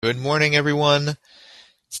Good morning, everyone.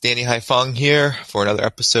 It's Danny Haifong here for another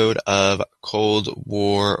episode of Cold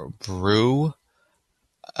War Brew.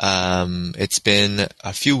 It's been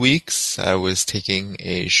a few weeks. I was taking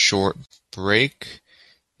a short break,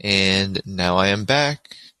 and now I am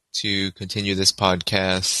back to continue this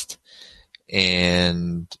podcast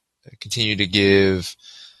and continue to give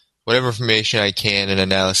whatever information I can and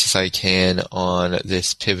analysis I can on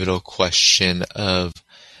this pivotal question of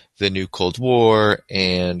the new Cold War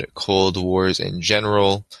and Cold Wars in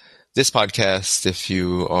general. This podcast, if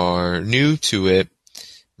you are new to it,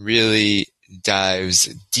 really dives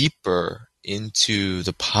deeper into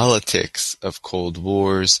the politics of Cold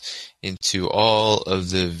Wars, into all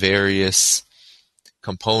of the various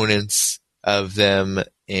components of them,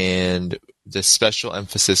 and the special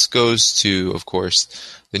emphasis goes to, of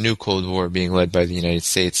course, the new Cold War being led by the United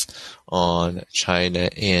States on China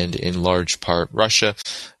and in large part Russia.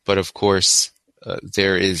 But of course,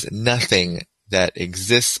 there is nothing that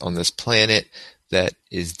exists on this planet that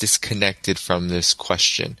is disconnected from this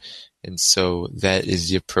question. And so that is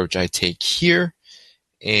the approach I take here.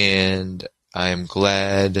 And I am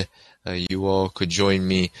glad you all could join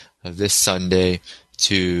me this Sunday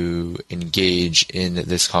to engage in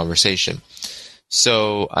this conversation.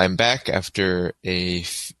 So I'm back after a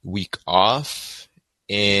week off,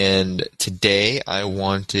 and today I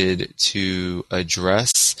wanted to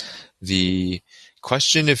address the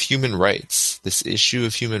question of human rights, this issue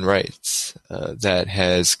of human rights that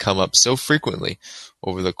has come up so frequently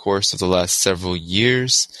over the course of the last several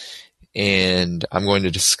years. And I'm going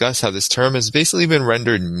to discuss how this term has basically been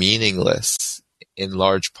rendered meaningless in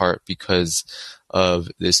large part because of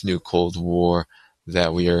this new Cold War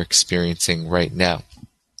that we are experiencing right now.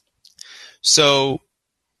 So,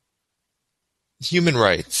 human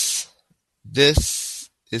rights. This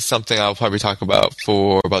is something I'll probably talk about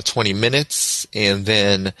for about 20 minutes, and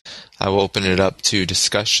then I will open it up to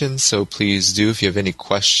discussion. So please do, if you have any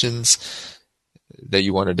questions that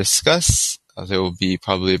you want to discuss, there will be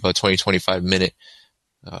probably about 20-25 minute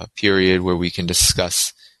period where we can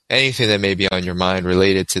discuss anything that may be on your mind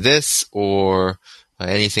related to this or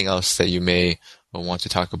anything else that you may want to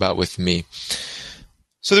talk about with me.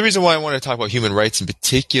 So the reason why I want to talk about human rights in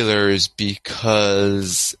particular is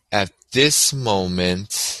because at this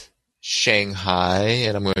moment, Shanghai,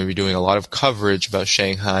 and I'm going to be doing a lot of coverage about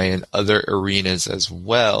Shanghai and other arenas as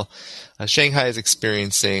well, Shanghai is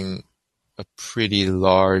experiencing a pretty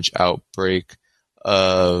large outbreak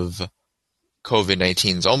of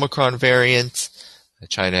COVID-19's Omicron variant.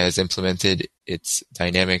 China has implemented its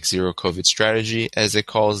dynamic zero COVID strategy, as it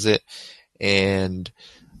calls it, and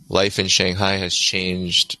life in Shanghai has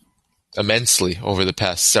changed immensely over the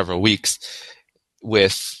past several weeks,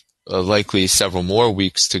 with likely several more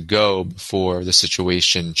weeks to go before the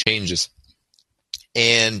situation changes.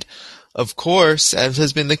 And of course, as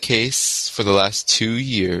has been the case for the last 2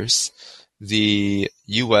 years, the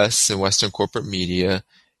U.S. and Western corporate media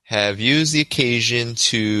have used the occasion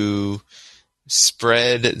to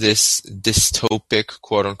spread this dystopic,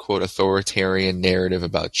 quote-unquote, authoritarian narrative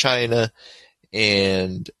about China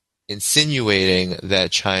and insinuating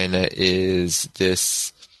that China is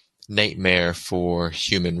this nightmare for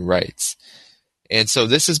human rights. And so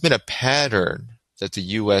this has been a pattern that the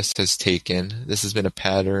U.S. has taken. This has been a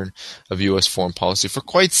pattern of U.S. foreign policy for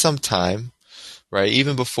quite some time, right?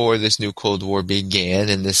 Even before this new Cold War began,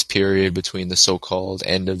 in this period between the so-called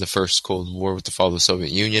end of the first Cold War with the fall of the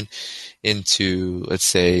Soviet Union into, let's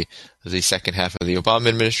say, the second half of the Obama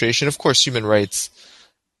administration. Of course, human rights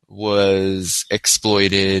was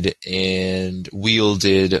exploited and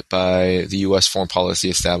wielded by the U.S. foreign policy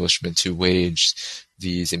establishment to wage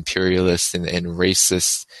these imperialist and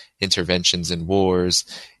racist interventions and wars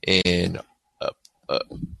in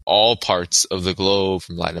all parts of the globe,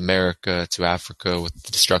 from Latin America to Africa with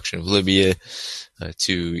the destruction of Libya,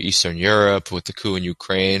 to Eastern Europe with the coup in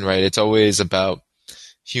Ukraine, right? It's always about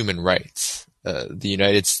human rights. The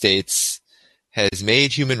United States has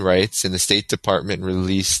made human rights, and the State Department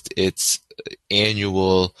released its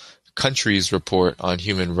annual countries report on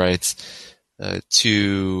human rights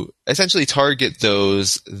to essentially target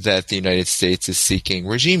those that the United States is seeking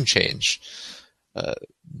regime change.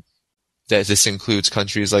 That this includes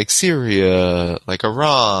countries like Syria, like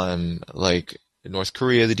Iran, like North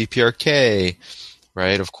Korea, the DPRK,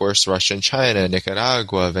 right? Of course, Russia and China,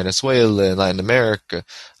 Nicaragua, Venezuela, and Latin America.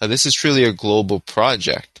 This is truly a global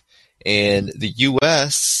project. And the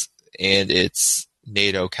U.S. and its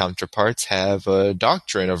NATO counterparts have a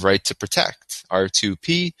doctrine of right to protect,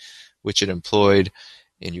 R2P, which it employed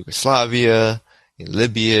in Yugoslavia, in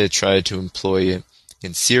Libya, it tried to employ it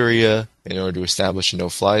in Syria, in order to establish a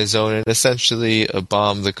no-fly zone and essentially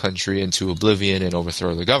bomb the country into oblivion and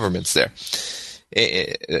overthrow the governments there.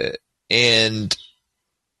 And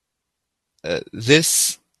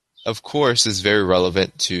this, of course, is very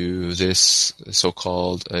relevant to this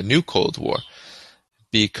so-called new Cold War,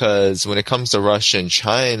 because when it comes to Russia and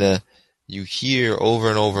China, you hear over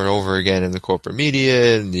and over and over again in the corporate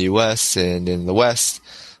media, in the US and in the West,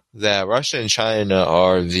 that Russia and China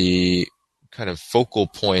are the kind of focal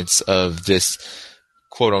points of this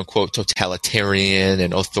quote-unquote totalitarian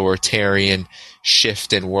and authoritarian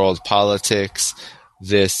shift in world politics,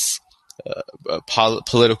 this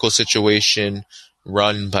political situation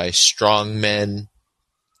run by strongmen,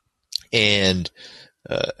 and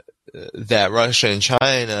that Russia and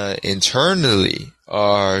China internally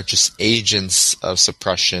are just agents of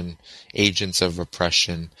suppression, agents of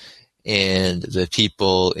repression, and the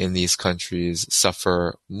people in these countries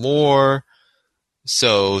suffer more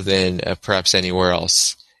so than perhaps anywhere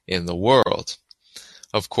else in the world.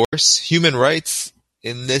 Of course, human rights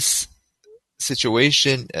in this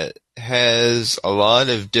situation has a lot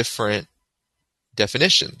of different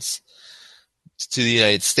definitions. To the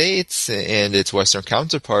United States and its Western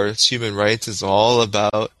counterparts, human rights is all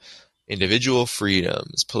about individual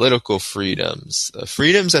freedoms, political freedoms,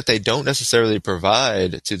 freedoms that they don't necessarily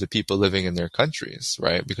provide to the people living in their countries,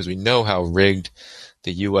 right? Because we know how rigged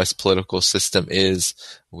the U.S. political system is.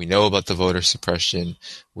 We know about the voter suppression.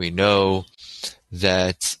 We know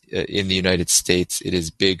that in the United States, it is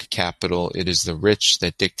big capital, it is the rich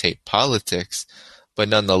that dictate politics. But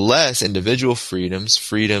nonetheless, individual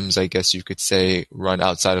freedoms, I guess you could say, run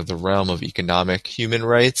outside of the realm of economic human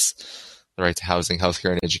rights, the right to housing,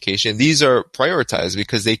 healthcare, and education. These are prioritized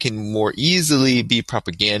because they can more easily be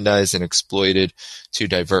propagandized and exploited to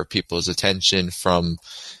divert people's attention from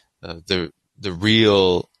the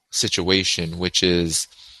real situation, which is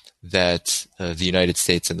that the United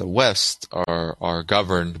States and the West are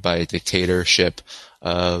governed by a dictatorship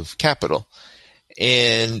of capital.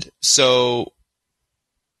 And so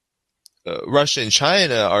Russia and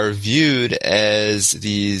China are viewed as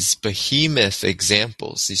these behemoth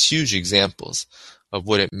examples, these huge examples of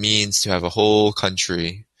what it means to have a whole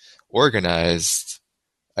country organized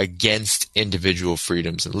against individual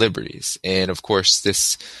freedoms and liberties. And of course,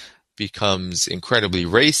 this becomes incredibly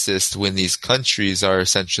racist when these countries are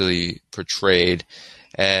essentially portrayed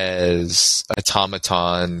as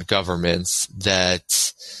automaton governments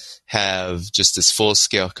that have just this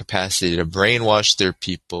full-scale capacity to brainwash their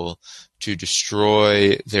people, to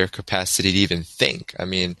destroy their capacity to even think. I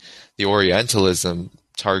mean, the Orientalism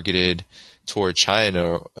targeted toward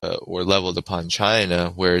China or leveled upon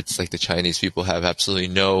China, where it's like the Chinese people have absolutely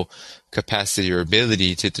no capacity or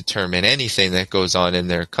ability to determine anything that goes on in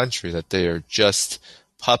their country, that they are just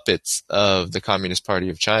puppets of the Communist Party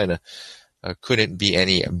of China, couldn't be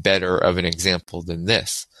any better of an example than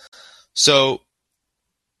this. So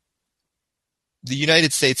the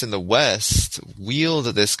United States and the West wield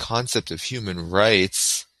this concept of human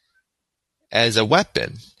rights as a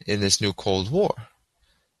weapon in this new Cold War.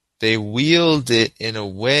 They wield it in a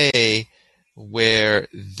way where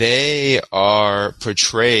they are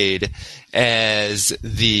portrayed as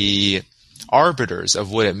the arbiters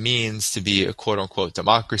of what it means to be a quote-unquote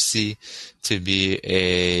democracy, to be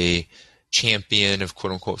a champion of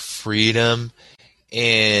quote-unquote freedom.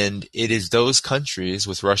 And it is those countries,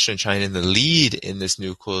 with Russia and China in the lead in this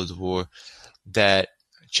new Cold War, that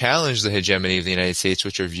challenge the hegemony of the United States,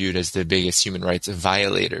 which are viewed as the biggest human rights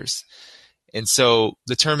violators. And so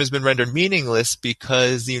the term has been rendered meaningless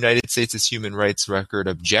because the United States' human rights record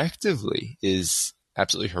objectively is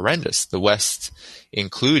absolutely horrendous, the West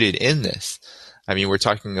included in this. I mean, we're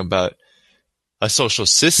talking about a social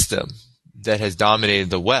system that has dominated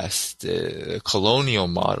the West, a colonial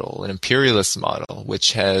model, an imperialist model,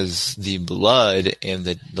 which has the blood and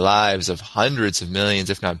the lives of hundreds of millions,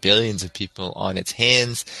 if not billions of people on its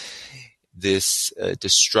hands. This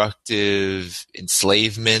destructive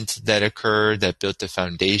enslavement that occurred, that built the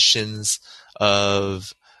foundations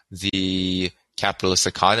of the capitalist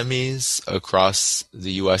economies across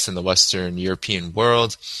the US and the Western European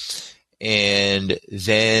world. And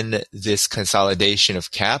then this consolidation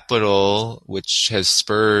of capital, which has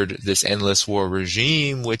spurred this endless war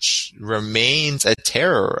regime, which remains a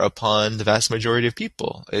terror upon the vast majority of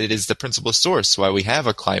people. It is the principal source why we have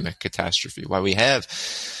a climate catastrophe, why we have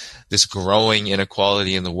this growing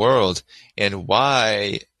inequality in the world, and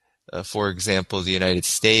why, for example, the United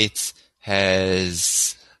States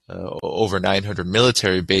has over 900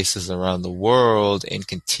 military bases around the world and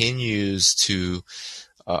continues to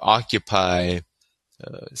occupy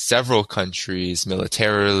several countries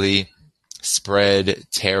militarily, spread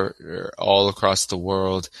terror all across the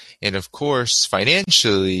world, and of course,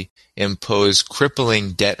 financially impose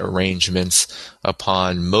crippling debt arrangements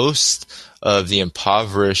upon most of the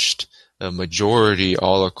impoverished majority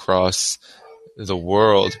all across the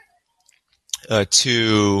world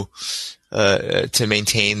to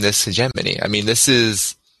maintain this hegemony. I mean, this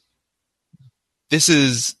is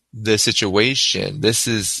the situation. This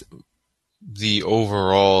is the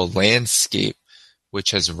overall landscape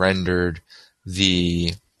which has rendered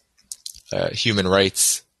the human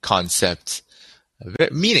rights concept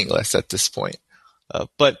meaningless at this point.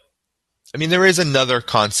 But I mean, there is another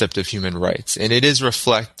concept of human rights, and it is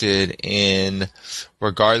reflected in,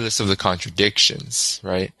 regardless of the contradictions,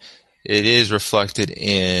 right? It is reflected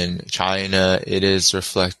in China, it is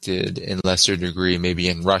reflected in lesser degree maybe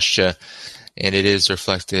in Russia, and it is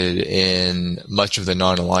reflected in much of the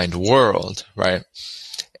non-aligned world, right?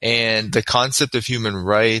 And the concept of human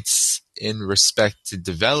rights in respect to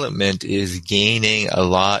development is gaining a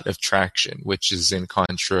lot of traction, which is in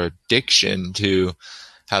contradiction to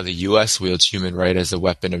how the U.S. wields human right as a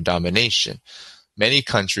weapon of domination. Many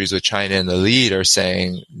countries, with China in the lead, are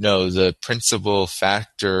saying, no, the principal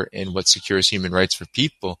factor in what secures human rights for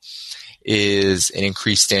people is an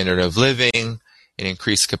increased standard of living, an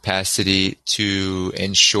increased capacity to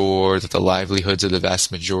ensure that the livelihoods of the vast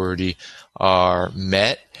majority are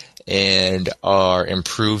met and are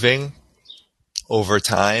improving over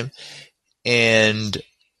time. And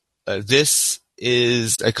this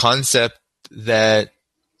is a concept that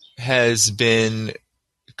has been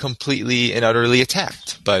completely and utterly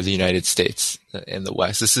attacked by the United States and the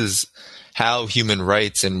West. This is how human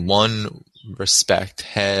rights, in one respect,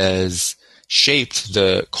 has shaped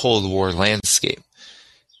the Cold War landscape.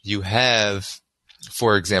 You have,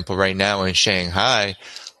 for example, right now in Shanghai,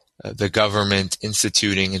 the government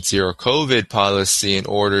instituting its zero COVID policy in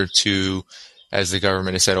order to, as the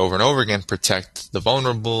government has said over and over again, protect the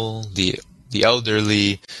vulnerable, the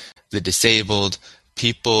elderly, the disabled,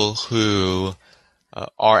 people who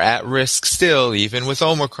are at risk still, even with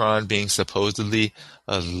Omicron being supposedly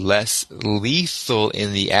less lethal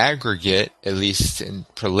in the aggregate, at least in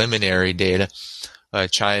preliminary data.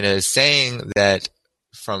 China is saying that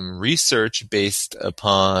from research based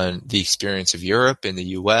upon the experience of Europe and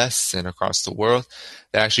the US and across the world,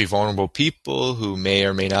 that actually vulnerable people who may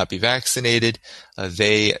or may not be vaccinated,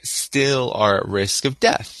 they still are at risk of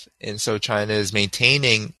death. And so China is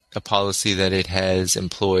maintaining a policy that it has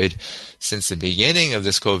employed since the beginning of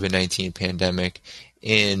this COVID-19 pandemic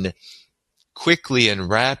in quickly and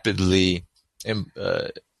rapidly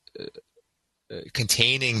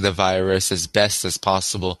containing the virus as best as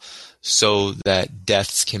possible so that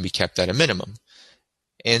deaths can be kept at a minimum.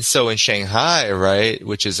 And so in Shanghai, right,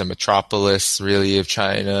 which is a metropolis really of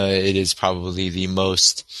China, it is probably the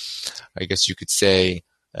most, I guess you could say,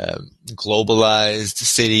 globalized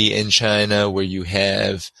city in China, where you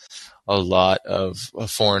have a lot of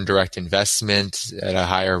foreign direct investment at a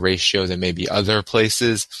higher ratio than maybe other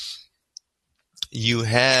places. You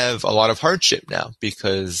have a lot of hardship now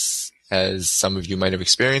because, as some of you might have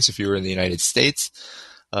experienced if you were in the United States,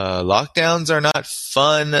 lockdowns are not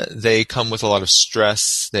fun. They come with a lot of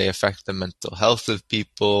stress. They affect the mental health of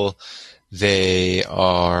people. They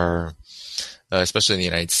are, especially in the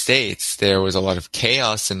United States, there was a lot of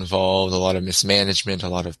chaos involved, a lot of mismanagement, a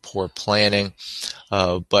lot of poor planning.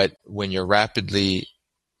 But when you're rapidly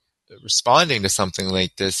responding to something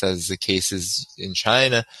like this, as the case is in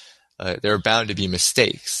China, there are bound to be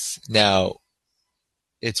mistakes. Now,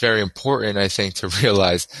 it's very important, I think, to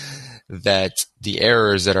realize that the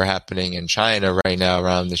errors that are happening in China right now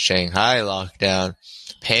around the Shanghai lockdown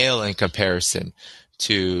pale in comparison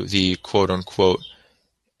to the quote-unquote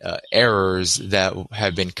errors that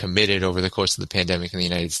have been committed over the course of the pandemic in the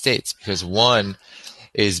United States, because one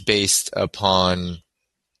is based upon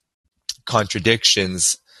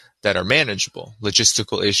contradictions that are manageable.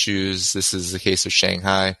 Logistical issues, this is the case of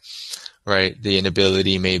Shanghai, right? The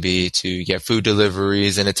inability maybe to get food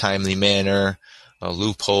deliveries in a timely manner,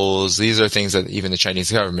 loopholes. These are things that even the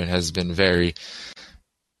Chinese government has been very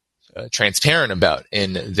transparent about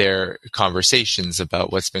in their conversations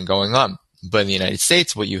about what's been going on. But in the United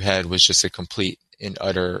States, what you had was just a complete and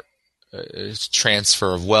utter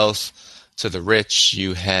transfer of wealth to the rich.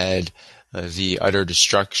 You had the utter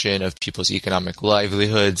destruction of people's economic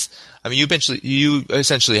livelihoods. I mean, you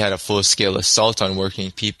essentially had a full-scale assault on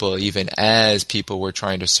working people, even as people were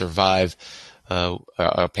trying to survive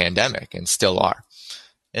a pandemic, and still are.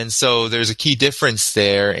 And so there's a key difference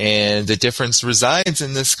there, and the difference resides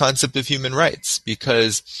in this concept of human rights,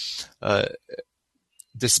 because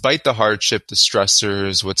despite the hardship, the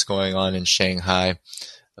stressors, what's going on in Shanghai,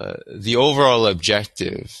 the overall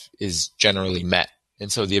objective is generally met.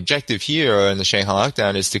 And so the objective here in the Shanghai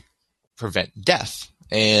lockdown is to prevent death.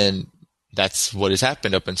 And that's what has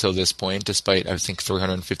happened up until this point, despite, I think,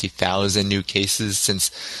 350,000 new cases since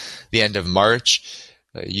the end of March.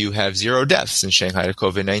 You have 0 deaths in Shanghai to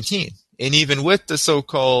COVID-19. And even with the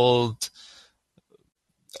so-called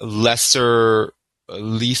lesser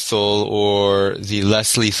lethal or the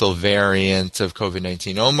less lethal variant of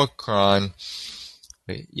COVID-19, Omicron,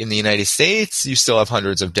 in the United States, you still have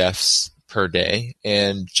hundreds of deaths per day.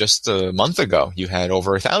 And just a month ago, you had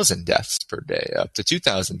over 1,000 deaths per day, up to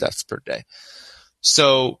 2,000 deaths per day.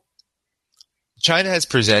 So China has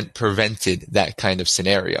prevented that kind of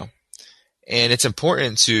scenario. And it's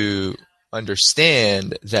important to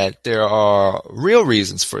understand that there are real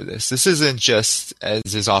reasons for this. This isn't just,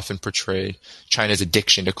 as is often portrayed, China's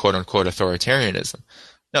addiction to quote-unquote authoritarianism.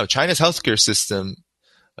 No, China's healthcare system,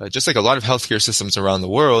 just like a lot of healthcare systems around the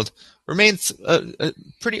world, remains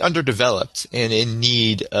pretty underdeveloped and in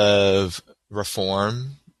need of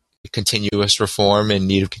reform, continuous reform, in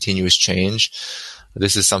need of continuous change.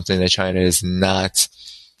 This is something that China is not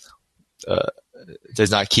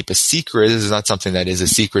does not keep a secret. This is not something that is a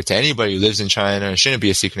secret to anybody who lives in China, and shouldn't be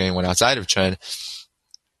a secret to anyone outside of China.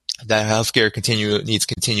 That healthcare needs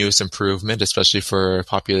continuous improvement, especially for a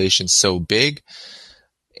population so big.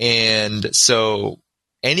 And so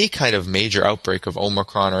any kind of major outbreak of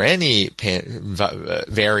Omicron or any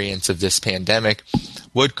variants of this pandemic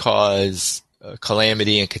would cause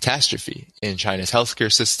calamity and catastrophe in China's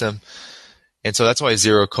healthcare system. And so that's why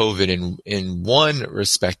zero COVID in one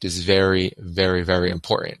respect is very, very, very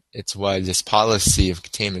important. It's why this policy of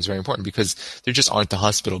containment is very important, because there just aren't the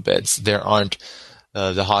hospital beds. There aren't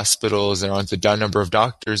the hospitals. There aren't the number of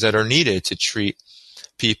doctors that are needed to treat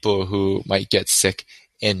people who might get sick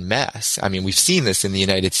en masse. I mean, we've seen this in the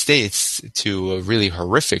United States to a really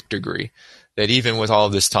horrific degree, that even with all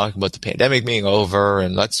of this talk about the pandemic being over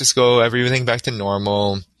and let's just go everything back to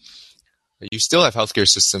normal, you still have healthcare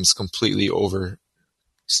systems completely over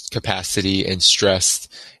capacity and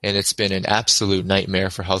stressed, and it's been an absolute nightmare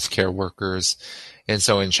for healthcare workers. And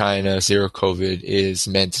so in China, zero COVID is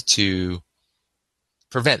meant to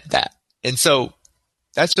prevent that. And so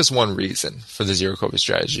that's just one reason for the zero COVID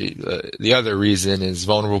strategy. The other reason is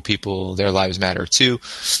vulnerable people, their lives matter too.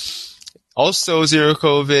 Also, zero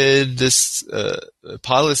COVID, this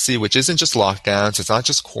policy, which isn't just lockdowns, it's not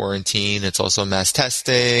just quarantine, it's also mass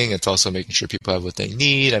testing, it's also making sure people have what they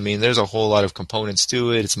need. I mean, there's a whole lot of components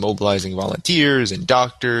to it. It's mobilizing volunteers and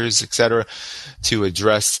doctors, etc., to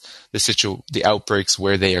address the outbreaks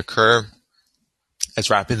where they occur as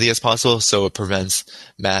rapidly as possible, so it prevents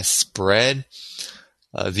mass spread.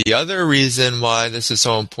 The other reason why this is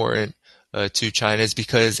so important to China is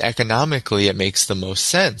because economically it makes the most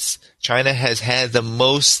sense. China has had the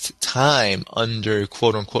most time under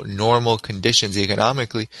quote-unquote normal conditions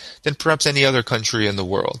economically than perhaps any other country in the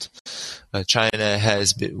world. China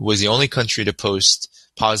was the only country to post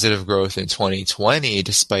positive growth in 2020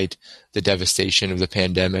 despite the devastation of the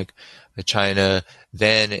pandemic. China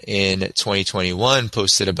then in 2021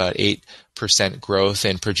 posted about 8% growth,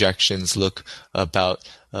 and projections look about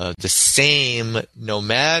the same no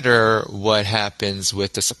matter what happens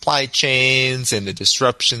with the supply chains and the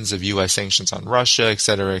disruptions of U.S. sanctions on Russia, et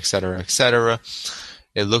cetera, et cetera, et cetera.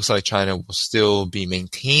 It looks like China will still be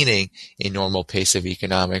maintaining a normal pace of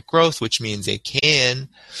economic growth, which means it can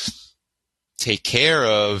take care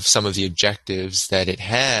of some of the objectives that it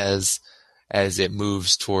has as it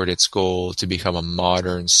moves toward its goal to become a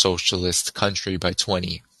modern socialist country by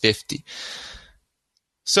 2050.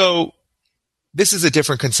 So this is a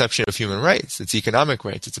different conception of human rights. It's economic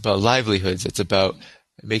rights. It's about livelihoods. It's about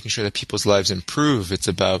making sure that people's lives improve. It's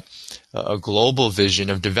about a global vision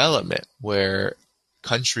of development where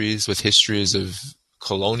countries with histories of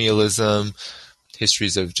colonialism,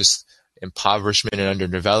 histories of just impoverishment and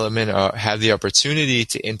underdevelopment have the opportunity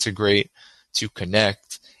to integrate, to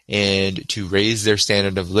connect, and to raise their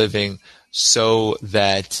standard of living so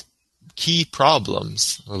that key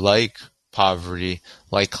problems like poverty,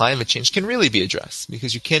 like climate change, can really be addressed,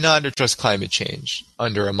 because you cannot address climate change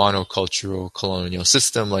under a monocultural colonial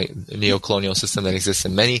system like a neo-colonial system that exists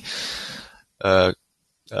in many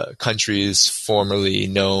countries formerly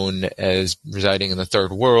known as residing in the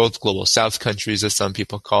third world, global south countries as some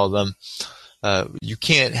people call them. You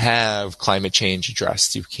can't have climate change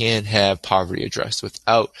addressed. You can't have poverty addressed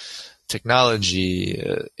without technology,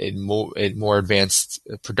 more advanced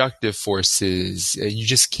productive forces. You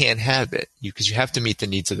just can't have it because you have to meet the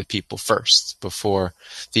needs of the people first before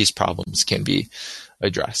these problems can be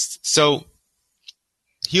addressed. So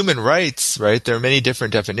human rights, right? There are many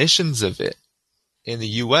different definitions of it. in the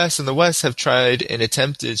US and the West have tried and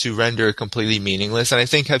attempted to render it completely meaningless, and I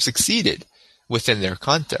think have succeeded within their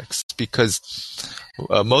context, because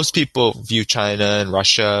most people view China and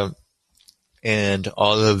Russia and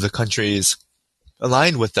all of the countries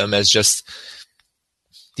aligned with them as just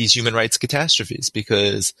these human rights catastrophes,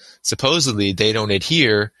 because supposedly they don't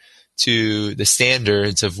adhere to the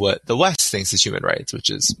standards of what the West thinks is human rights, which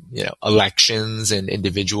is, elections and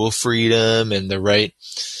individual freedom and the right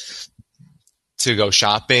to go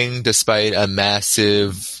shopping despite a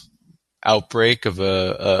massive outbreak of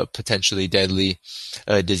a potentially deadly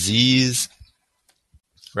disease,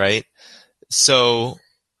 right? So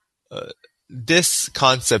this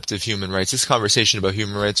concept of human rights, this conversation about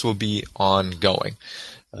human rights will be ongoing.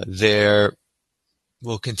 There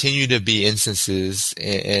will continue to be instances,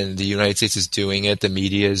 and the United States is doing it, the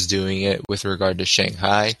media is doing it with regard to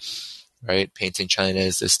Shanghai, right? Painting China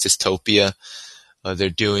as this dystopia. They're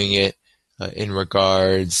doing it in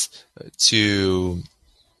regards to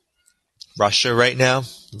Russia right now,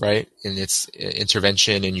 right? In its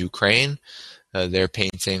intervention in Ukraine. They're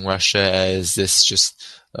painting Russia as this just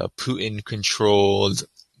Putin-controlled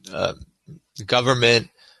government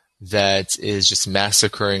that is just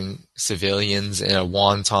massacring civilians in a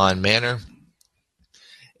wanton manner,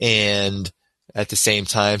 and at the same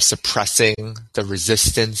time suppressing the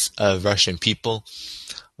resistance of Russian people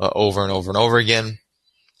over and over and over again.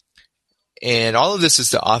 And all of this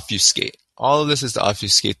is to obfuscate. All of this is to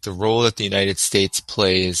obfuscate the role that the United States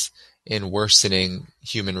plays in worsening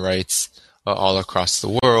human rights all across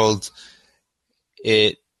the world.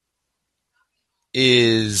 It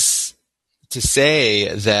is to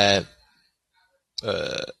say that,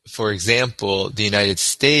 for example, the United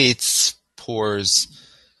States pours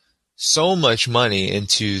so much money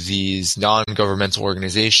into these non-governmental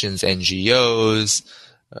organizations, NGOs,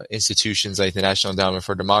 institutions like the National Endowment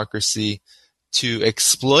for Democracy, to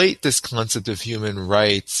exploit this concept of human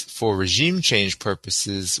rights for regime change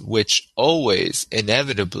purposes, which always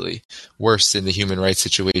inevitably worsen the human rights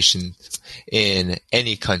situation in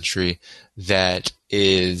any country that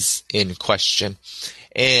is in question.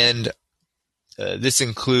 And this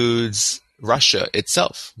includes Russia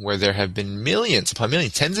itself, where there have been millions upon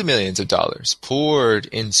millions, tens of millions of dollars poured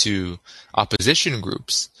into opposition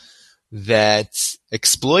groups that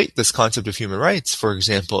exploit this concept of human rights, for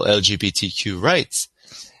example, LGBTQ rights,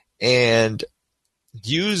 and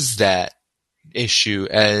use that issue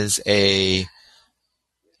as a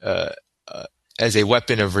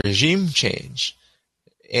weapon of regime change.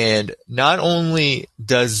 And not only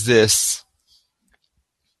does this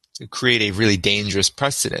create a really dangerous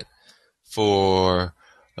precedent for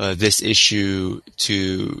this issue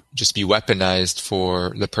to just be weaponized for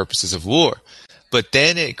the purposes of war, but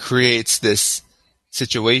then it creates this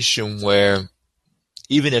situation where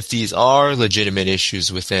even if these are legitimate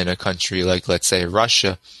issues within a country like, let's say,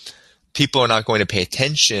 Russia, people are not going to pay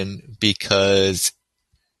attention because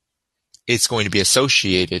it's going to be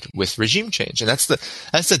associated with regime change. And that's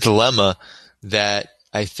the dilemma that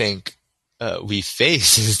I think we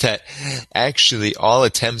face, is that actually all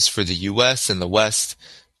attempts for the U.S. and the West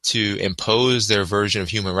to impose their version of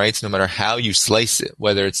human rights, no matter how you slice it,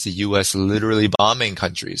 whether it's the U.S. literally bombing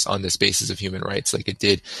countries on this basis of human rights like it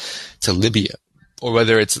did to Libya, or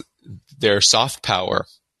whether it's their soft power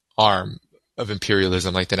arm of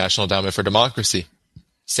imperialism like the National Endowment for Democracy,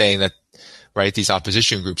 saying that, right, these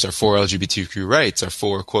opposition groups are for LGBTQ rights, are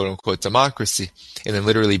for quote-unquote democracy, and then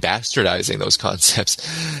literally bastardizing those concepts,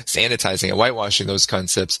 sanitizing and whitewashing those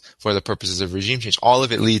concepts for the purposes of regime change. All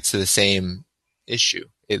of it leads to the same issue.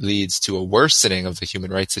 It leads to a worsening of the human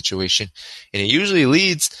rights situation, and it usually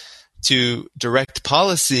leads to direct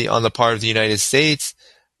policy on the part of the United States,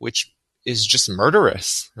 which is just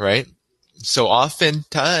murderous, right? So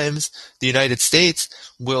oftentimes the United States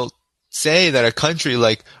will say that a country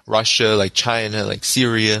like Russia, like China, like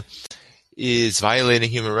Syria is violating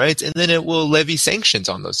human rights, and then it will levy sanctions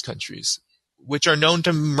on those countries, which are known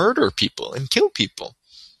to murder people and kill people,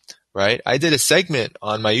 right? I did a segment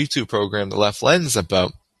on my YouTube program, The Left Lens,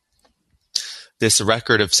 about this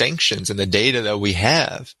record of sanctions and the data that we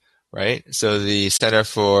have, right? So the Center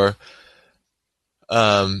for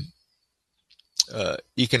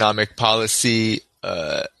Economic Policy,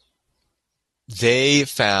 they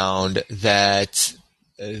found that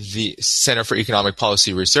the Center for Economic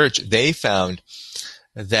Policy Research, they found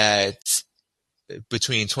that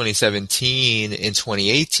between 2017 and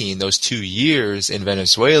 2018, those 2 years in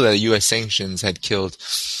Venezuela, U.S. sanctions had killed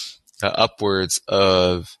upwards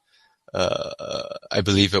of, I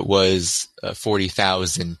believe it was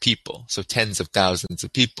 40,000 people, so tens of thousands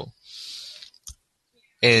of people.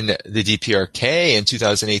 In the DPRK in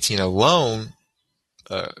 2018 alone,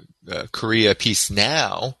 Korea Peace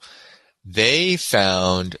Now, they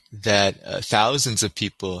found that thousands of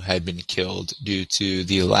people had been killed due to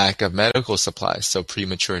the lack of medical supplies, so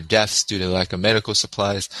premature deaths due to the lack of medical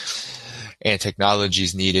supplies and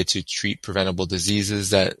technologies needed to treat preventable diseases,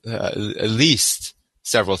 that at least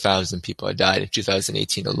several thousand people had died in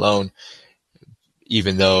 2018 alone,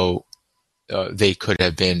 even though they could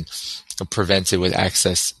have been prevented with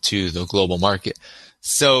access to the global market.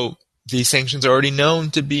 So these sanctions are already known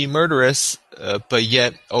to be murderous, but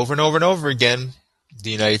yet over and over and over again, the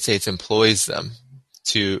United States employs them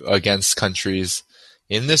against countries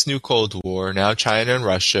in this new Cold War. Now China and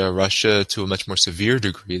Russia to a much more severe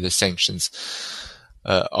degree, the sanctions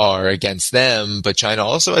are against them, but China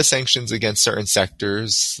also has sanctions against certain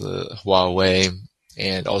sectors, Huawei,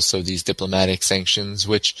 and also these diplomatic sanctions,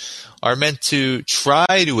 which are meant to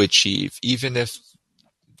try to achieve, even if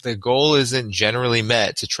the goal isn't generally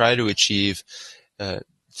met, to try to achieve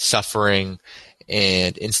suffering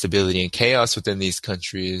and instability and chaos within these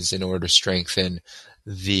countries in order to strengthen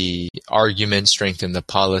the argument, strengthen the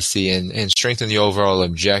policy, and strengthen the overall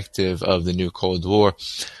objective of the new Cold War,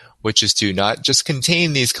 which is to not just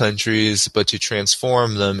contain these countries, but to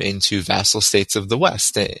transform them into vassal states of the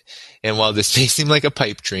West. And while this may seem like a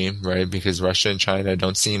pipe dream, right, because Russia and China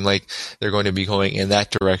don't seem like they're going to be going in that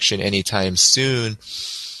direction anytime soon,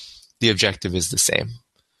 the objective is the same.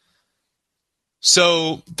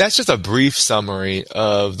 So that's just a brief summary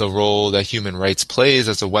of the role that human rights plays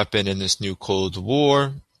as a weapon in this new Cold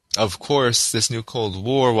War. Of course, this new Cold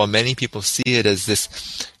War, while many people see it as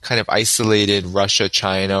this kind of isolated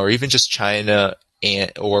Russia-China, or even just China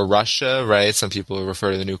or Russia, right? Some people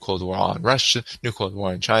refer to the new Cold War on Russia, new Cold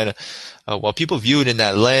War on China. While people view it in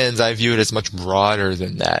that lens, I view it as much broader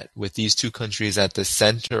than that, with these two countries at the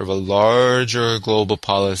center of a larger global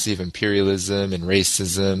policy of imperialism and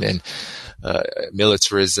racism and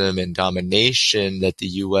militarism and domination that the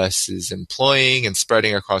U.S. is employing and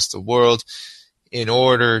spreading across the world in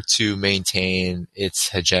order to maintain its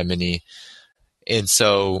hegemony. And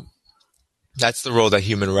so that's the role that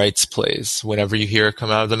human rights plays. Whenever you hear it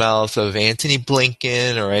come out of the mouth of Antony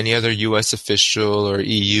Blinken or any other U.S. official or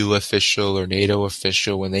EU official or NATO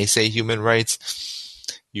official, when they say human rights,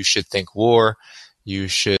 you should think war. You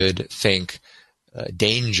should think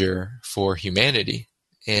danger for humanity.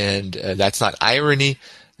 And that's not irony.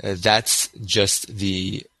 That's just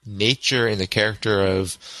the nature and the character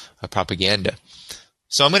of propaganda.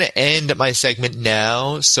 So I'm going to end my segment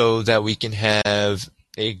now so that we can have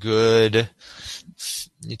a good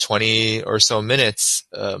 20 or so minutes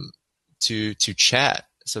to chat.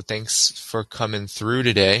 So thanks for coming through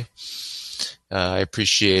today. I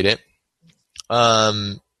appreciate it.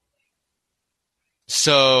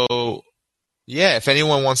 So yeah, if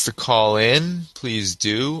anyone wants to call in, please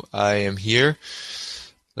do. I am here.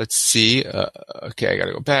 Let's see. Okay, I got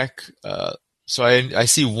to go back. So I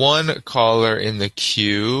see one caller in the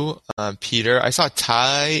queue, Peter. I saw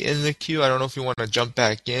Ty in the queue. I don't know if you want to jump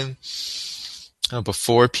back in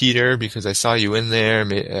before Peter, because I saw you in there.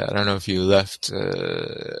 I don't know if you left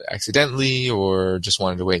accidentally or just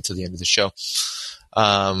wanted to wait till the end of the show.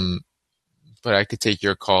 But I could take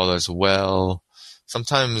your call as well.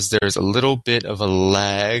 Sometimes there's a little bit of a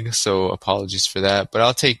lag, so apologies for that. But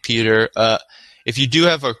I'll take Peter. If you do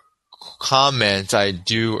have a comment, I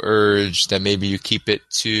do urge that maybe you keep it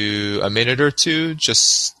to a minute or two,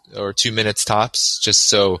 or 2 minutes tops, just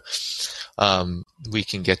so we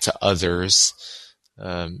can get to others,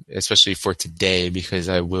 especially for today, because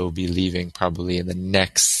I will be leaving probably in the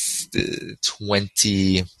next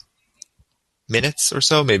 20 minutes or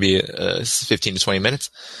so, maybe 15 to 20 minutes.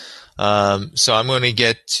 So I'm going to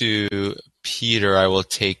get to Peter. I will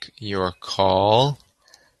take your call.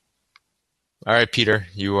 All right, Peter,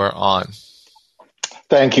 you are on.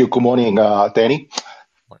 Thank you. Good morning, Danny.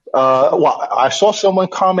 Well, I saw someone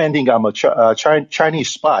commenting I'm a Chinese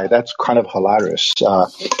spy. That's kind of hilarious.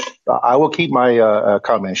 I will keep my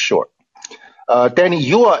comments short. Danny,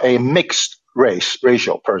 you are a mixed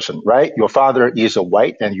racial person, right? Your father is a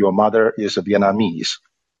white and your mother is a Vietnamese.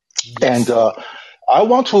 Yes. And I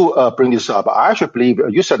want to bring this up. I actually believe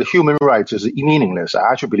you said human rights is meaningless.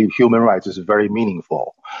 I actually believe human rights is very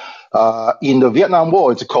meaningful. In the Vietnam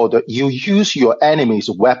War, it's called you use your enemy's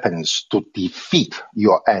weapons to defeat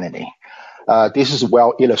your enemy. This is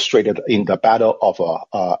well illustrated in the Battle of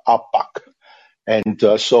Ap Bac. And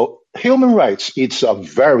so human rights, it's a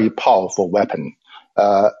very powerful weapon.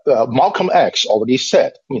 Malcolm X already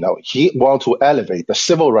said, he wants to elevate the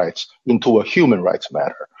civil rights into a human rights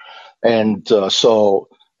matter. And so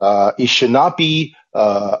it should not be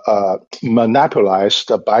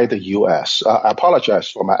monopolized by the U.S. I apologize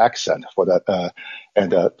for my accent for that.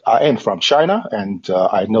 And I am from China, and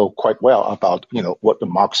I know quite well about what the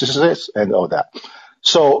Marxism is and all that.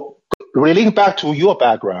 So relating back to your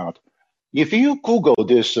background, if you Google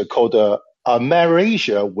this called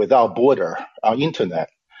Malaysia Without Border on internet,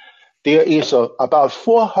 there is about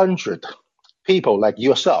 400 people like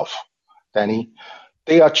yourself, Danny.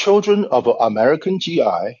 They are children of an American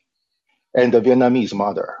GI and a Vietnamese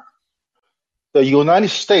mother. The United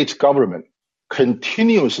States government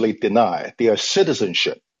continuously deny their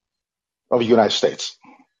citizenship of the United States.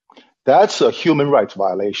 That's a human rights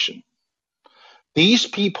violation. These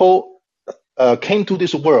people came to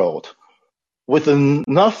this world with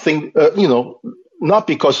nothing, not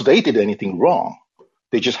because they did anything wrong.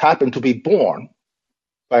 They just happened to be born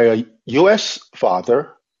by a U.S.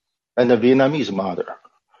 father and a Vietnamese mother.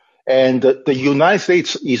 And the United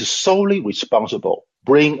States is solely responsible,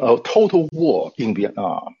 bring a total war in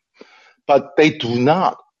Vietnam. But they do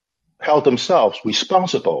not hold themselves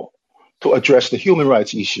responsible to address the human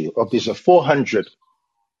rights issue of these 400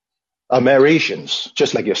 Americans,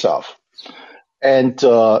 just like yourself. And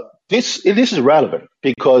this is relevant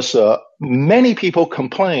because many people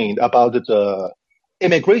complained about the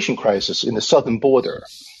immigration crisis in the southern border.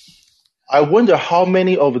 I wonder how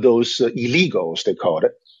many of those illegals, they call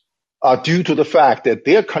it, are due to the fact that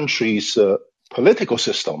their country's political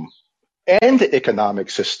system and the economic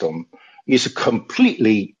system is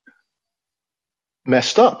completely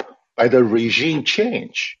messed up by the regime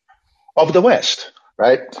change of the West,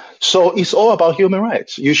 right? So it's all about human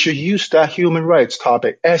rights. You should use that human rights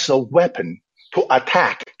topic as a weapon to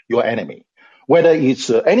attack your enemy, whether it's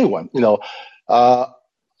anyone.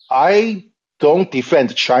 I don't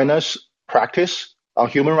defend China's practice on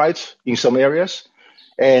human rights in some areas,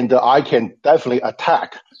 and I can definitely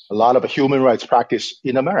attack a lot of human rights practice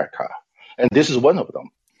in America, and this is one of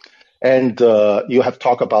them. And you have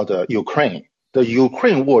talked about Ukraine. The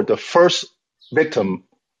Ukraine war, the first victim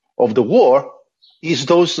of the war is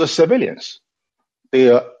those civilians. They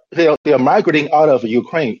are migrating out of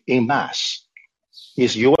Ukraine en masse.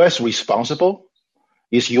 Is U.S. responsible?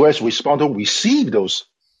 Is U.S. responsible to receive those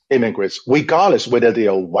immigrants, regardless whether they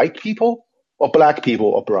are white people or black people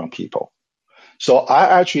or brown people? So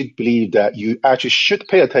I actually believe that you actually should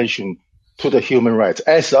pay attention to the human rights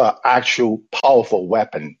as an actual powerful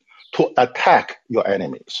weapon to attack your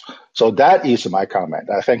enemies. So that is my comment.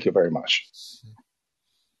 Thank you very much.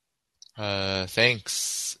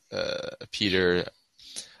 Thanks, Peter.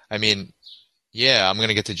 I mean, yeah, I'm going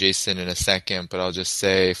to get to Jason in a second, but I'll just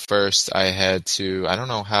say first I don't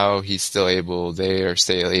know how they are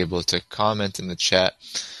still able to comment in the chat.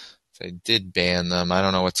 I did ban them. I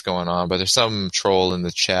don't know what's going on, but there's some troll in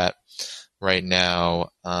the chat right now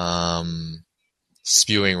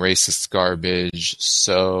spewing racist garbage.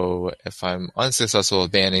 So if I'm unsuccessful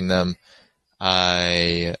at banning them,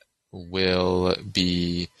 I will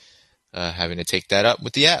be having to take that up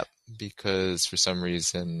with the app because for some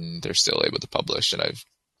reason they're still able to publish, and I've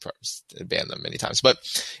banned them many times. But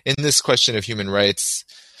in this question of human rights,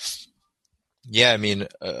 yeah, I mean,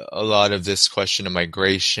 a lot of this question of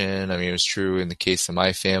migration, I mean, it was true in the case of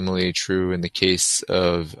my family, true in the case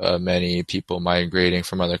of many people migrating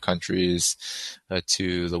from other countries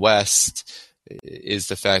to the West, is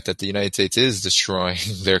the fact that the United States is destroying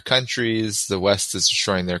their countries, the West is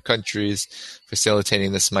destroying their countries,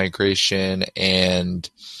 facilitating this migration. And,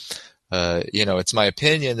 it's my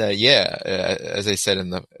opinion that, as I said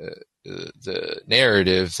in the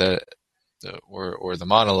narrative that, or the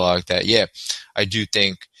monologue, that I do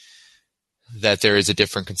think that there is a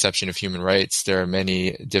different conception of human rights. There are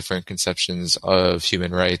many different conceptions of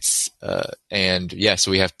human rights,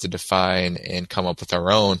 so we have to define and come up with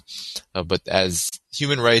our own. But as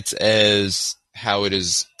human rights, as how it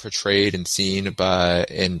is portrayed and seen by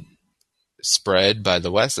and spread by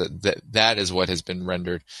the West, that is what has been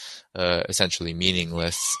rendered essentially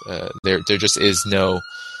meaningless. There just is no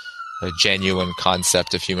a genuine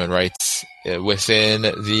concept of human rights within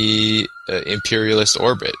the imperialist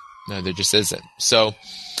orbit. No, there just isn't. So,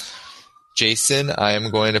 Jason, I am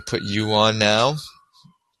going to put you on now.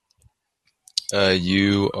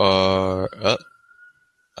 You are...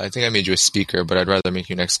 I think I made you a speaker, but I'd rather make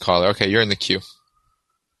you next caller. Okay, you're in the queue.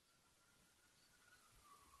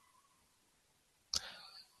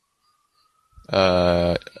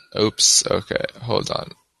 Oops. Okay, hold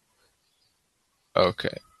on.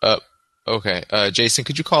 Okay. Okay. Jason,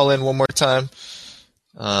 could you call in one more time?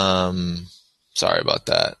 Sorry about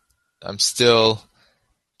that. I'm still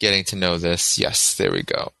getting to know this. Yes, there we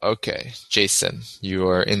go. Okay. Jason, you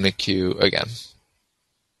are in the queue again.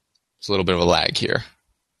 There's a little bit of a lag here.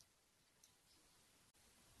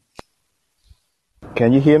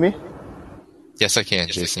 Can you hear me? Yes, I can,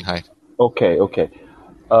 Jason. Hi. Okay.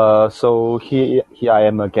 So here I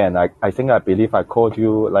am again. I believe I called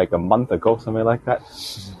you like a month ago, something like that.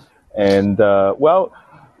 And well,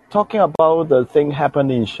 talking about the thing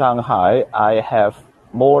happened in Shanghai, I have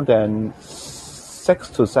more than 6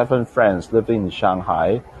 to 7 friends living in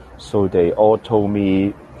Shanghai. So they all told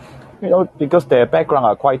me, because their background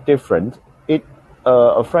are quite different.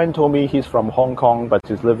 A friend told me he's from Hong Kong, but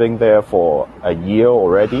he's living there for a year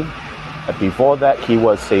already. Before that, he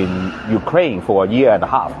was in Ukraine for a year and a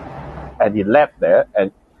half, and he left there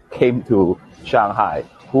and came to Shanghai,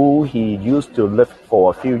 who he used to live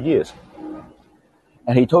for a few years.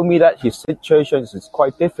 And he told me that his situation is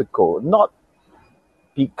quite difficult, not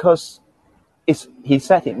because he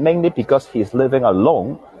said it mainly because he's living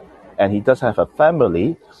alone and he doesn't have a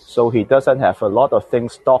family, so he doesn't have a lot of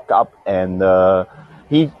things stocked up, and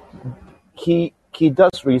he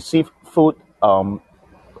does receive food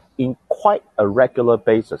in quite a regular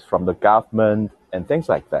basis from the government and things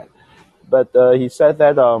like that. But he said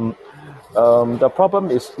that the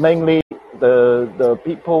problem is mainly the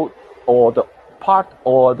people or the part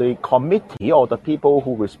or the committee or the people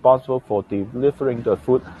who are responsible for delivering the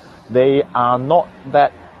food. They are not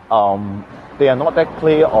that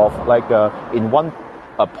clear of like in one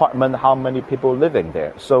apartment how many people living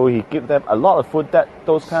there. So he give them a lot of food, that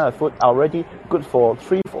those kind of food are already good for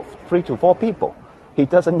three to four people. He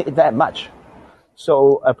doesn't need that much.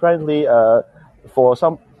 So apparently, for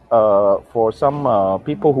some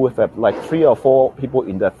people who have like 3 or 4 people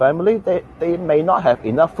in their family, they may not have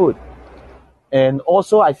enough food. And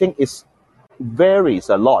also, I think it varies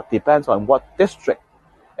a lot, depends on what district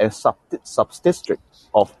and sub-district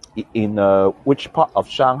of in which part of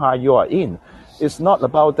Shanghai you are in. It's not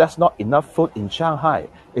about there's not enough food in Shanghai.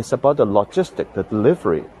 It's about the logistic, the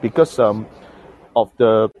delivery, because of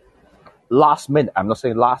the last minute. I'm not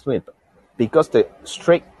saying last minute, but because the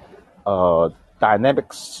strict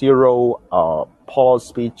dynamic zero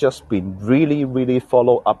policy just been really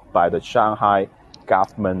followed up by the Shanghai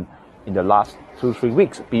government in the last 2-3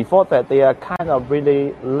 weeks. Before that, they are kind of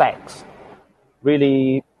really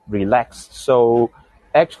relaxed. So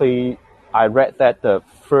actually, I read that the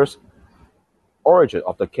first origin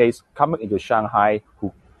of the case coming into Shanghai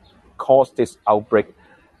who caused this outbreak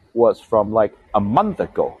was from like a month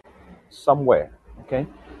ago somewhere. Okay.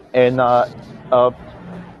 And I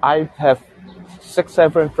have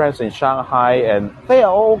 6-7 friends in Shanghai, and they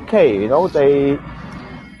are okay.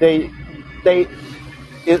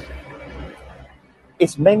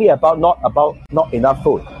 It's mainly about not enough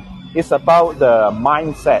food. It's about the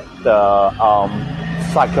mindset, the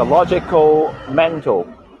psychological, mental,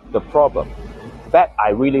 the problem that I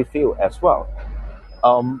really feel as well.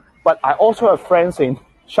 But I also have friends in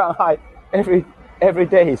Shanghai. Every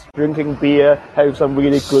day he's drinking beer, having some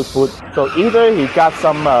really good food. So either he got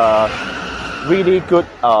some really good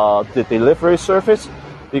the delivery service,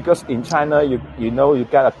 because in China you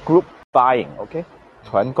get a group buying, okay,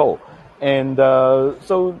 团购, and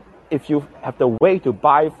so if you have the way to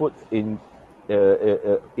buy food in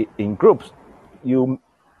groups,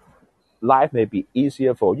 life may be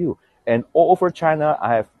easier for you. And all over China,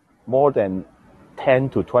 I have more than 10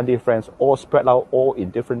 to 20 friends, all spread out, all in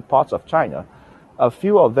different parts of China. A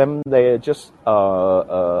few of them, they just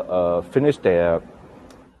finished their,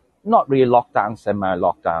 not really lockdown,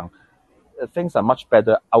 semi-lockdown. Things are much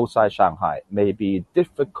better outside Shanghai. Maybe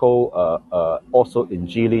difficult also in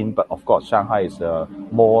Jilin, but of course Shanghai is a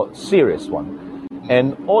more serious one.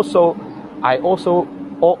 And also, I also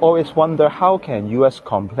always wonder, how can U.S.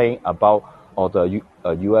 complain about, or the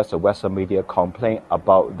U.S. or Western media complain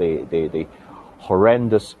about the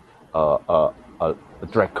horrendous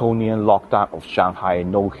draconian lockdown of Shanghai,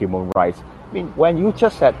 no human rights. I mean, when you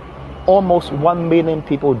just had almost 1 million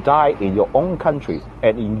people die in your own country,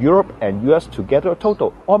 and in Europe and US together,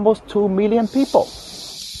 total almost 2 million people.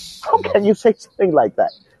 How can you say something like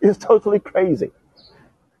that? It's totally crazy.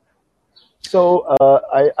 So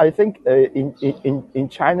I think in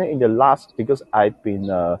China in the last, because I've been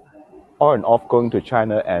on and off going to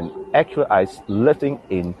China, and actually I living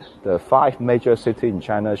in the 5 major cities in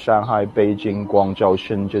China: Shanghai, Beijing, Guangzhou,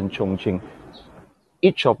 Shenzhen, Chongqing.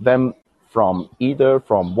 Each of them from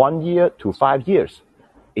 1 year to 5 years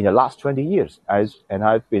in the last 20 years. And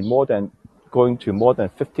I've been going to more than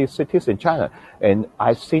 50 cities in China, and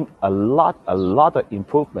I've seen a lot of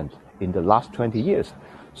improvement in the last 20 years.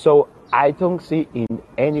 So I don't see in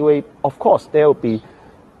any way, of course there will be,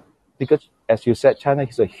 because as you said, China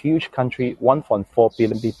is a huge country, 1.4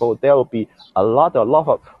 billion people. There will be a lot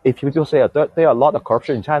of, if people say there are a lot of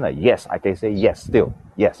corruption in China, yes, I can say yes, still,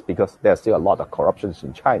 yes, because there's still a lot of corruption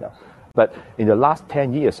in China. But in the last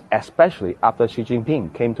 10 years, especially after Xi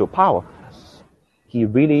Jinping came to power, he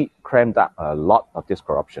really crammed up a lot of this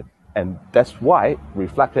corruption. And that's why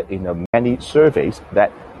reflected in the many surveys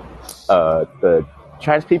that the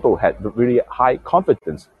Chinese people had really high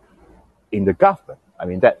confidence in the government. I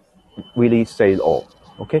mean, that really says all.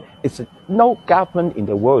 Okay, no government in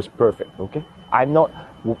the world is perfect. Okay, I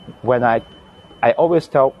always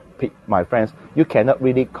tell my friends, you cannot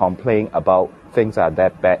really complain about things that are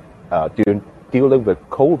that bad during dealing with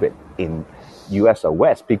COVID in US or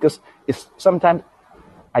West, because it's sometimes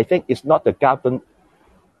I think it's not the government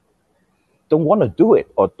don't want to do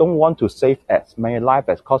it or don't want to save as many lives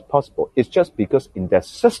as possible. It's just because in their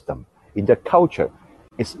system, in their culture,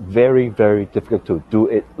 it's very, very difficult to do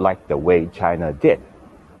it like the way China did.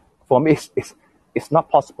 For me, it's not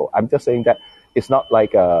possible. I'm just saying that it's not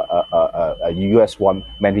like a US one,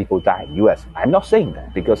 many people die in US. I'm not saying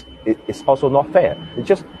that because it's also not fair. It's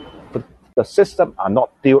just the system are not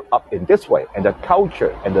built up in this way, and the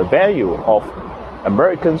culture and the value of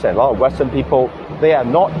Americans and a lot of Western people, they are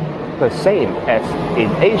not the same as in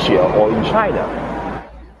Asia or in China.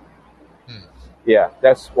 Yeah,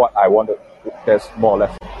 that's what I wanted. That's more or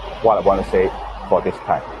less what I want to say for this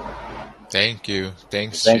time. Thank you.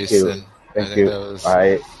 Thanks, Thank Jason. you. Thank you.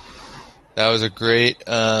 That was a great.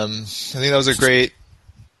 I think that was a great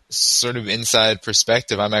sort of inside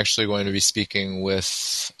perspective. I'm actually going to be speaking with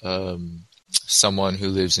someone who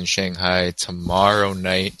lives in Shanghai tomorrow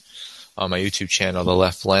night on my YouTube channel, The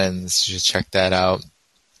Left Lens. Just check that out.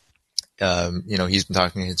 He's been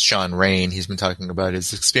talking. It's Sean Rain. He's been talking about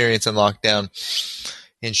his experience in lockdown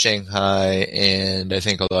in Shanghai, and I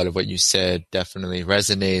think a lot of what you said definitely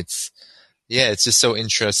resonates. Yeah, it's just so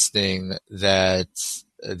interesting that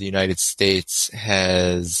the United States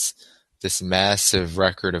has this massive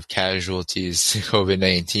record of casualties to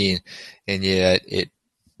COVID-19, and yet it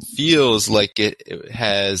feels like it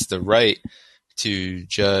has the right to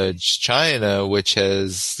judge China, which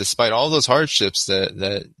has, despite all those hardships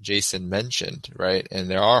that Jason mentioned, right? And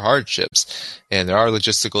there are hardships, and there are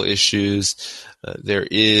logistical issues. There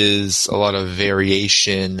is a lot of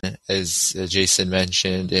variation, as Jason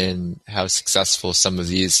mentioned, in how successful some of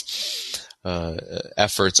these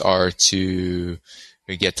efforts are to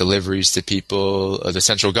get deliveries to people. The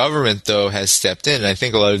central government, though, has stepped in. And I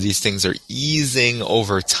think a lot of these things are easing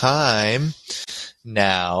over time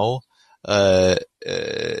now. Now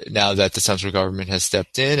that the central government has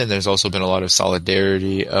stepped in, and there's also been a lot of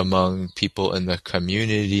solidarity among people in the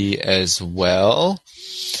community as well.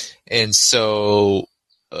 And so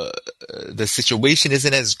the situation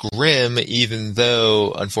isn't as grim, even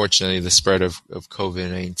though, unfortunately, the spread of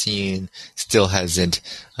COVID-19 still hasn't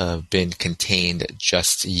been contained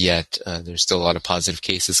just yet. There's still a lot of positive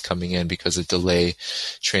cases coming in because of delay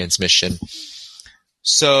transmission.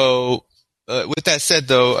 So with that said,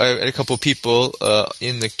 though, I had a couple of people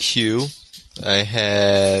in the queue. I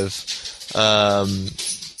have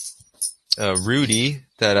Rudy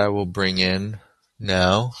that I will bring in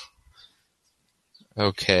now.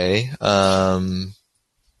 Okay.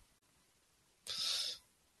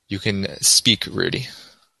 You can speak, Rudy.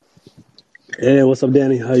 Hey, what's up,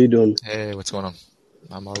 Danny? How you doing? Hey, what's going on?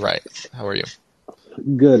 I'm all right. How are you?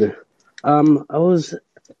 Good.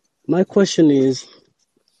 My question is,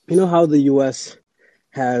 you know how the U.S.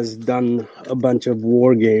 has done a bunch of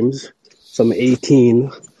war games, some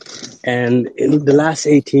 18, and in the last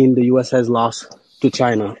 18, the U.S. has lost to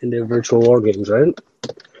China in their virtual war games, right?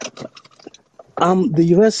 The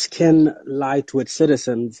U.S. can lie to its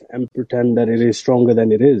citizens and pretend that it is stronger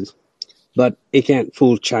than it is, but it can't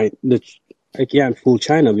fool China. It can't fool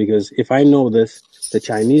China because if I know this, the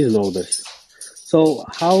Chinese know this. So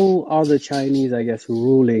how are the Chinese, I guess,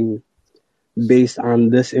 ruling based on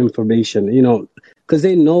this information? You know, because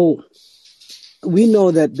we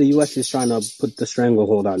know that the U.S. is trying to put the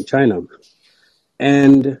stranglehold on China,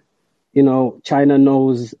 and you know, China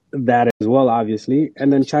knows that as well, obviously.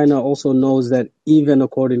 And then China also knows that even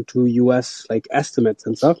according to U.S. like estimates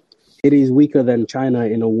and stuff, it is weaker than China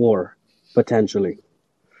in a war, potentially.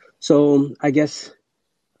 So I guess,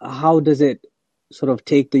 how does it sort of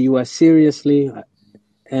take the U.S. seriously?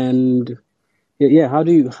 And yeah, how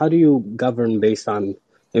do you govern based on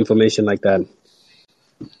information like that?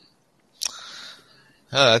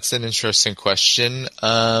 That's an interesting question.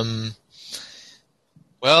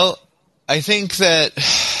 Well, I think that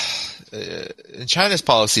China's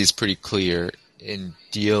policy is pretty clear in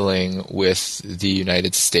dealing with the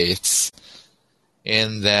United States,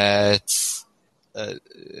 and that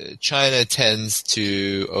China tends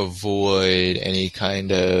to avoid any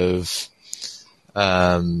kind of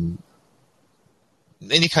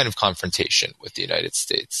any kind of confrontation with the United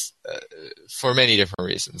States for many different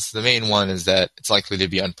reasons. The main one is that it's likely to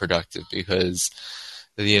be unproductive because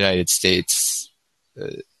the United States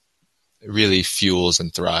really fuels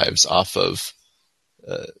and thrives off of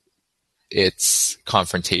its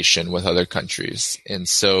confrontation with other countries. And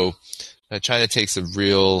so China takes a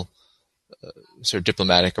real sort of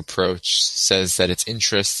diplomatic approach, says that it's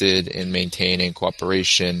interested in maintaining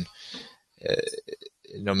cooperation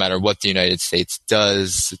no matter what the United States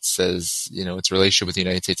does. It says, its relationship with the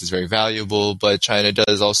United States is very valuable, but China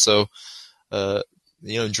does also,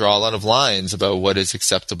 draw a lot of lines about what is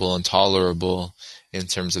acceptable and tolerable in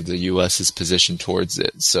terms of the U.S.'s position towards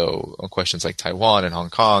it. So on questions like Taiwan and Hong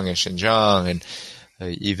Kong and Xinjiang, and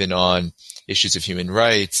even on issues of human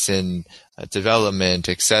rights and development,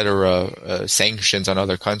 etc., sanctions on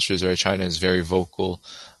other countries, where China is very vocal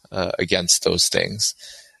against those things,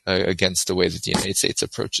 against the way that the United States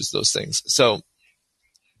approaches those things. So,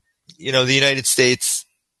 the United States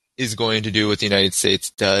is going to do what the United States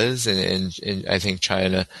does, and I think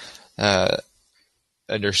China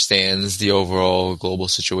understands the overall global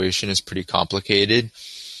situation is pretty complicated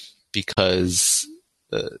because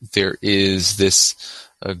there is this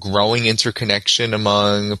growing interconnection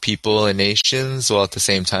among people and nations, while at the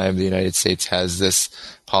same time the United States has this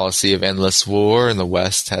policy of endless war and the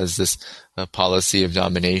West has this policy of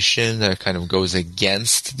domination that kind of goes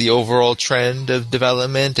against the overall trend of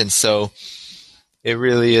development. And so it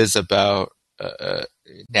really is about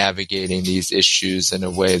navigating these issues in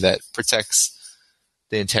a way that protects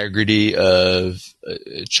the integrity of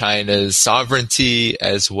China's sovereignty,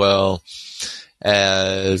 as well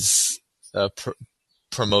as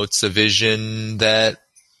promotes a vision that,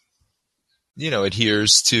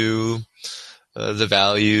 adheres to the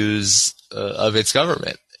values of its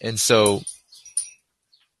government. And so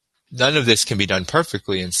none of this can be done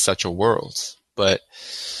perfectly in such a world, but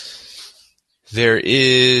there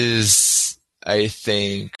is, I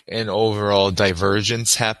think, an overall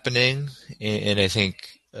divergence happening, and I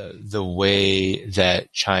think the way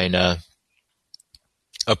that China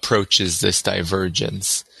approaches this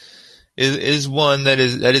divergence is one that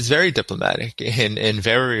is very diplomatic and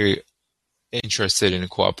very interested in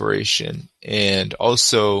cooperation, and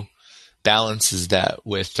also balances that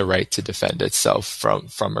with the right to defend itself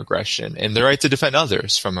from aggression and the right to defend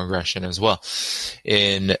others from aggression as well,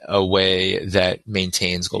 in a way that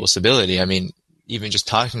maintains global stability. I mean, even just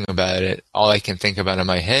talking about it, all I can think about in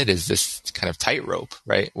my head is this kind of tightrope,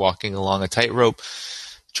 right? Walking along a tightrope,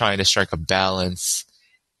 trying to strike a balance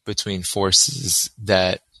between forces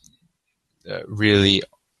that really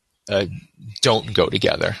don't go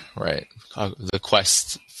together, right? The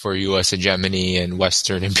quest for U.S. hegemony and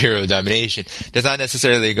Western imperial domination does not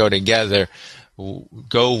necessarily go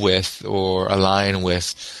with or align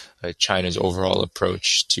with China's overall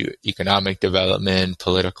approach to economic development,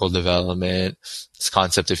 political development, this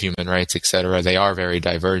concept of human rights, etc. They are very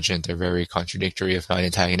divergent. They're very contradictory, if not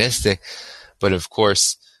antagonistic. But of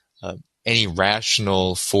course, any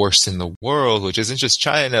rational force in the world, which isn't just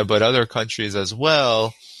China, but other countries as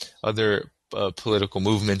well, other political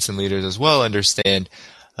movements and leaders as well, understand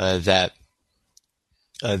that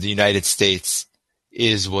the United States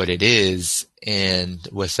is what it is, and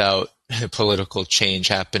without political change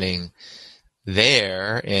happening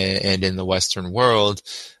there and in the Western world,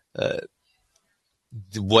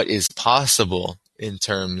 what is possible in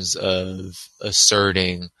terms of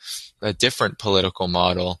asserting a different political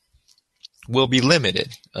model will be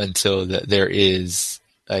limited until there is,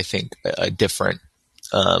 I think, a different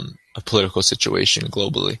a political situation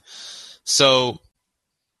globally. So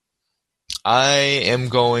I am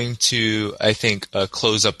going to, I think,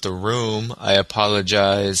 close up the room. I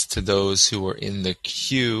apologize to those who were in the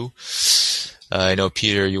queue. I know,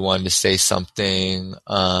 Peter, you wanted to say something.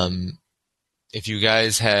 If you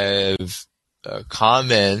guys have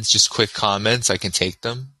comments, just quick comments, I can take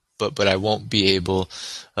them, but I won't be able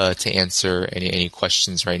to answer any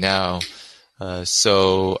questions right now.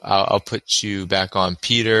 So I'll put you back on,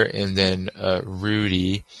 Peter, and then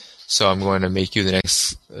Rudy. So I'm going to make you the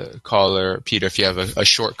next caller. Peter, if you have a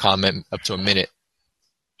short comment, up to a minute.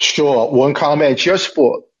 Sure. One comment just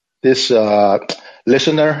for this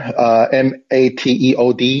listener,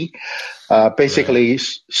 Mateod. Basically,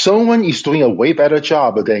 someone is doing a way better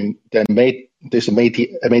job than this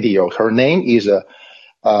Mateod. Her name is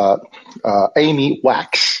Amy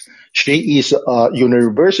Wax. She is a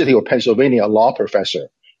University of Pennsylvania law professor.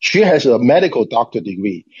 She has a medical doctor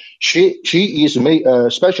degree. She is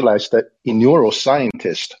specialized in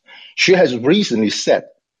neuroscientist. She has recently said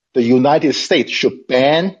the United States should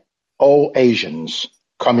ban all Asians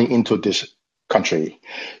coming into this country.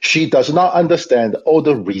 She does not understand all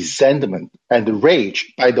the resentment and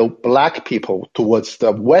rage by the black people towards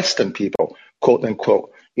the Western people, quote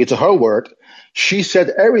unquote. It's her word. She said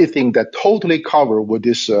everything that totally covered what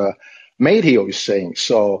this Mateo is saying.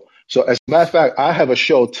 So as a matter of fact, I have a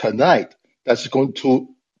show tonight that's going to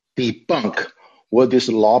debunk what this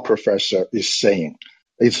law professor is saying.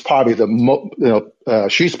 It's probably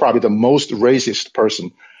she's probably the most racist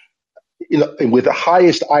person, with the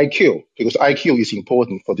highest IQ, because IQ is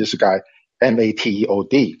important for this guy,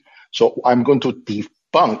 Matod. So I'm going to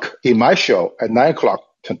debunk in my show at 9 o'clock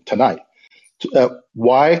tonight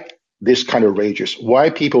why this kind of rages,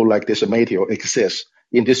 why people like this Mateo exist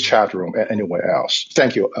in this chat room and anywhere else.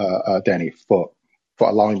 Thank you, Danny, for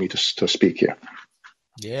allowing me to speak here.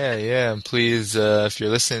 Yeah. And please, if you're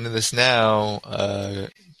listening to this now,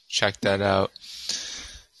 check that out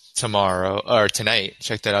tonight.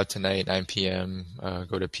 Check that out tonight, 9 p.m.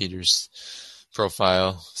 Go to Peter's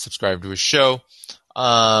profile, subscribe to his show.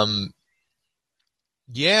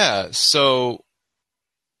 So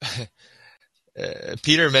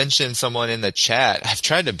Peter mentioned someone in the chat. I've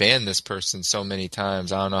tried to ban this person so many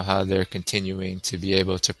times. I don't know how they're continuing to be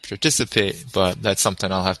able to participate, but that's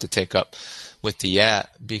something I'll have to take up with the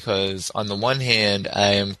app, because on the one hand,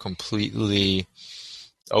 I am completely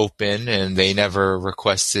open and they never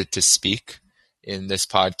requested to speak in this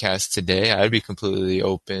podcast today. I'd be completely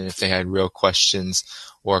open if they had real questions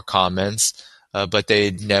or comments, but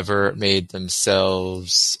they never made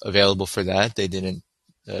themselves available for that. They didn't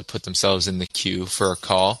put themselves in the queue for a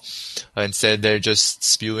call. Instead, they're just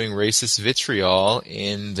spewing racist vitriol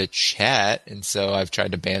in the chat, and so I've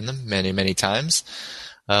tried to ban them many, many times.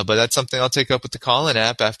 But that's something I'll take up with the Callin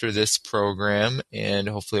app after this program, and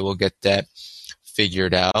hopefully we'll get that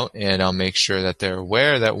figured out, and I'll make sure that they're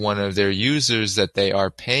aware that one of their users that they are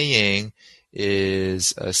paying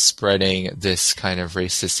is spreading this kind of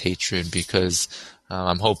racist hatred, because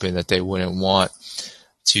I'm hoping that they wouldn't want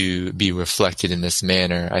to be reflected in this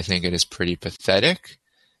manner. I think it is pretty pathetic,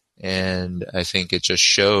 and I think it just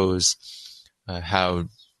shows how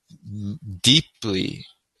deeply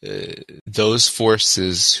those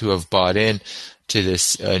forces who have bought in to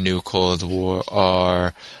this new Cold War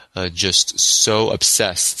are just so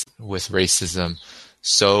obsessed with racism,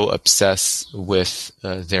 so obsessed with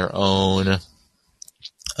their own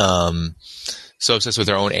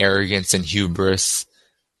arrogance and hubris,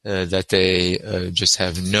 that they just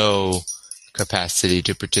have no capacity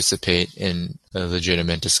to participate in a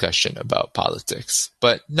legitimate discussion about politics.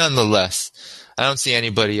 But nonetheless, I don't see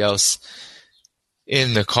anybody else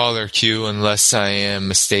in the caller queue unless I am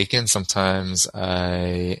mistaken. Sometimes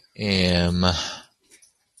I am.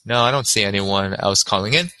 No, I don't see anyone else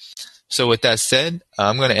calling in. So with that said,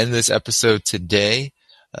 I'm going to end this episode today.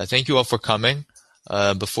 Thank you all for coming.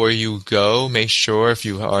 Before you go, make sure, if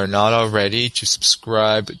you are not already, to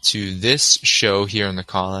subscribe to this show here in the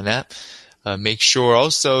Callin app. Make sure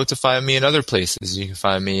also to find me in other places. You can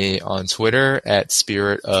find me on Twitter at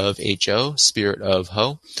Spirit of Ho, Spirit of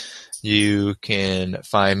Ho. You can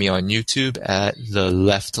find me on YouTube at The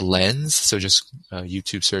Left Lens. So just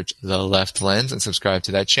YouTube search The Left Lens and subscribe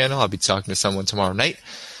to that channel. I'll be talking to someone tomorrow night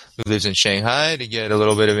who lives in Shanghai to get a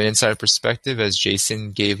little bit of an inside perspective, as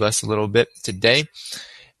Jason gave us a little bit today.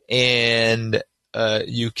 And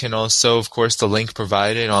you can also, of course, the link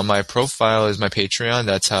provided on my profile is my Patreon.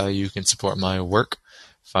 That's how you can support my work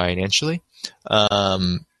financially.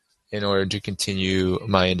 In order to continue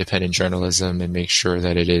my independent journalism and make sure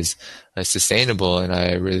that it is sustainable, and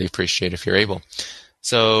I really appreciate if you're able.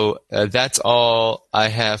 So that's all I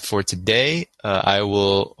have for today. I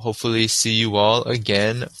will hopefully see you all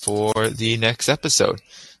again for the next episode.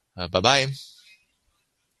 Bye-bye.